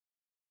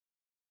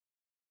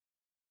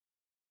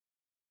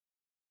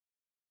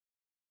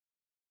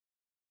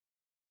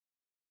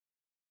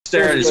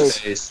Stare at his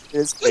face.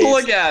 Just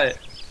look at it.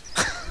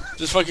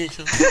 Just fucking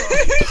kill.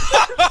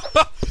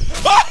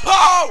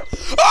 Oh!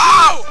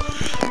 Oh!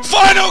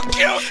 Final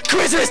kill!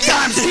 Christmas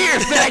time's here,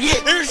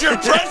 faggot! Here's your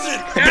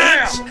present,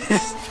 bitch!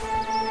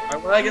 Alright,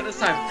 what did I get this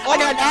time? I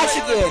got an axe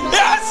again!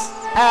 Yes!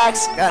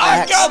 Axe! Got I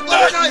axe. got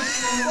Butter the...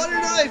 knife! Butter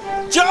knife!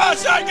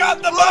 Josh, I got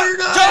the Butter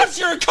knife! Josh,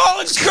 you're a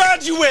college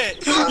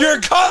graduate! You're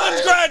a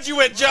college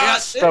graduate,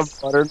 Josh! I got The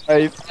butter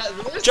knife.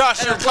 this, Josh,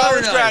 and you're a butter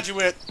college knife.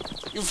 graduate.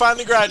 You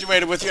finally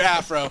graduated with your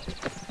afro.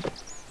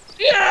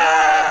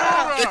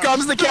 Yeah! Here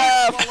comes the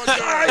calf!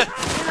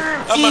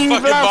 I'm a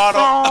fucking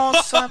bottle.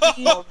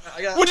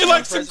 I got Would you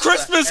like some presents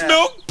Christmas that-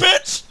 milk,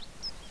 bitch?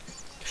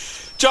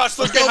 Josh,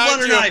 look Let's go, behind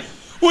butter you. knife.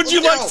 Would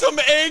you Let's like go. some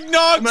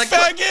eggnog, I'm gonna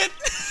faggot?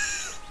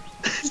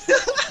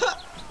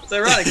 It's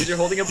ironic because you're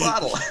holding a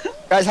bottle.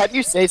 Guys, how do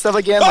you say stuff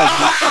again? Like,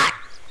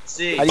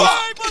 See. How do you-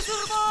 Bye, Buster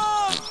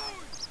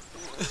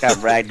Got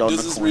ragdolled in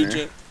This the is corner.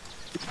 Regent.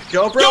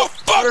 Go, bro. Yo,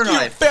 fuck Butter you,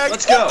 knife. faggot.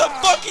 Let's go. What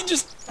the fuck? You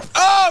just...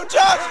 Oh,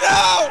 Josh,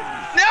 no!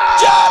 No!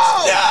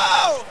 Josh,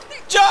 no!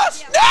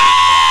 Josh, no!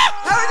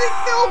 How did he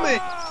kill me?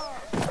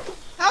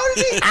 How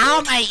did he?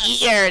 Ow, my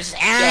ears!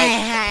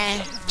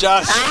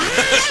 Josh,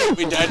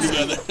 we died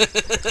together.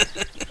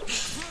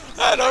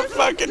 I don't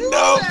fucking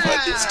know,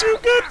 but it's too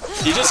good.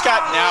 You just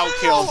got now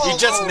killed. You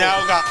just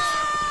now got...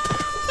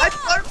 My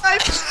butter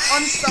knife is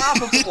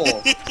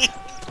unstoppable.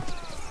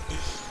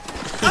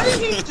 How did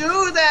he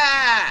do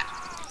that?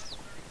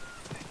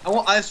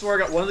 I swear,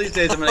 God, one of these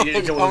days I'm gonna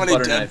get killed How with a many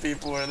butter dead knife.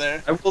 people are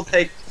there? It will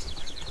take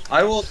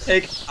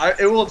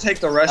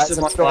the rest that's of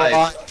my what's going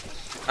life. on.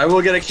 I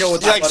will get a kill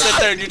with You that like butter sit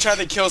knife. there and you try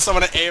to kill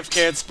someone at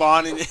AFK at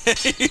spawn and you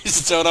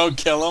still don't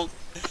kill them.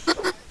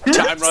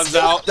 Time runs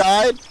out.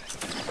 Died.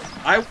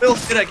 I will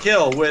get a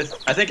kill with.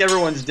 I think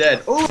everyone's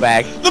dead. Ooh,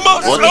 Bag. The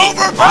most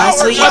overpowered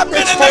Honestly, weapon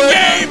in the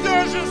game!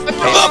 The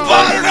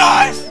butter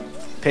knife!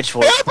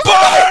 Pitchfork.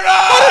 Butter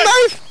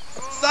knife!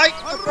 sight!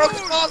 A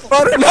broken bottle!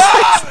 Butter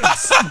knife.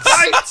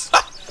 Sight!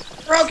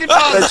 Broken I'm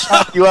bottle! gonna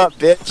chop you up,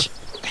 bitch.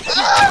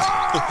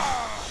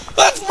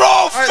 Let's roll,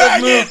 Alright, let's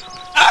faggot! move.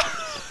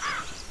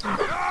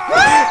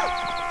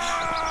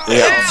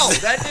 Ow!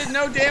 That did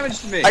no damage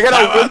to me. I got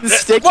a wooden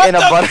stick What and a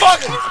the butter. fuck?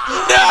 No!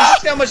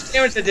 Just how much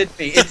damage that did to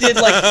me. It did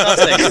like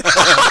nothing.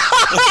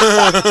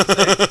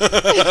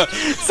 You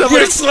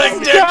Somebody slick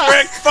dick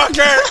prick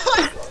fucker!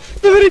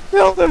 Somebody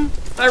killed him.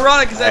 It's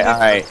ironic because that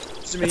Alright.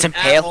 to me Let's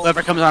impale at all.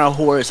 whoever comes on a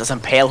horse. Let's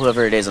impale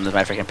whoever it is on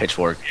my freaking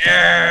pitchfork.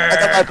 I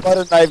got my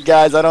butter knife,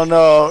 guys. I don't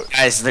know.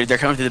 Guys, they're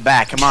coming through the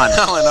back. Come on.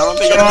 Alan, I don't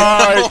think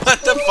I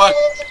What the fuck?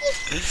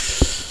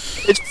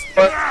 It's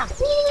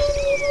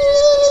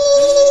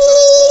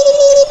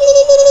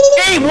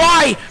Hey,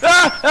 why?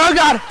 Oh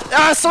god!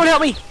 Someone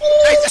help me!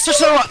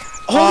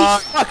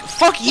 Holy fuck!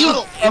 Fuck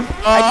you!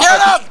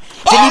 Get up!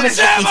 Didn't Oh, even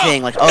say Zamo!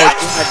 anything. Like, oh, you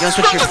gonna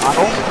switch your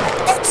bottle?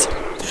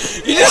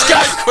 You just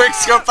got quick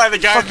scoped by the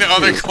guy in the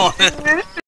other corner.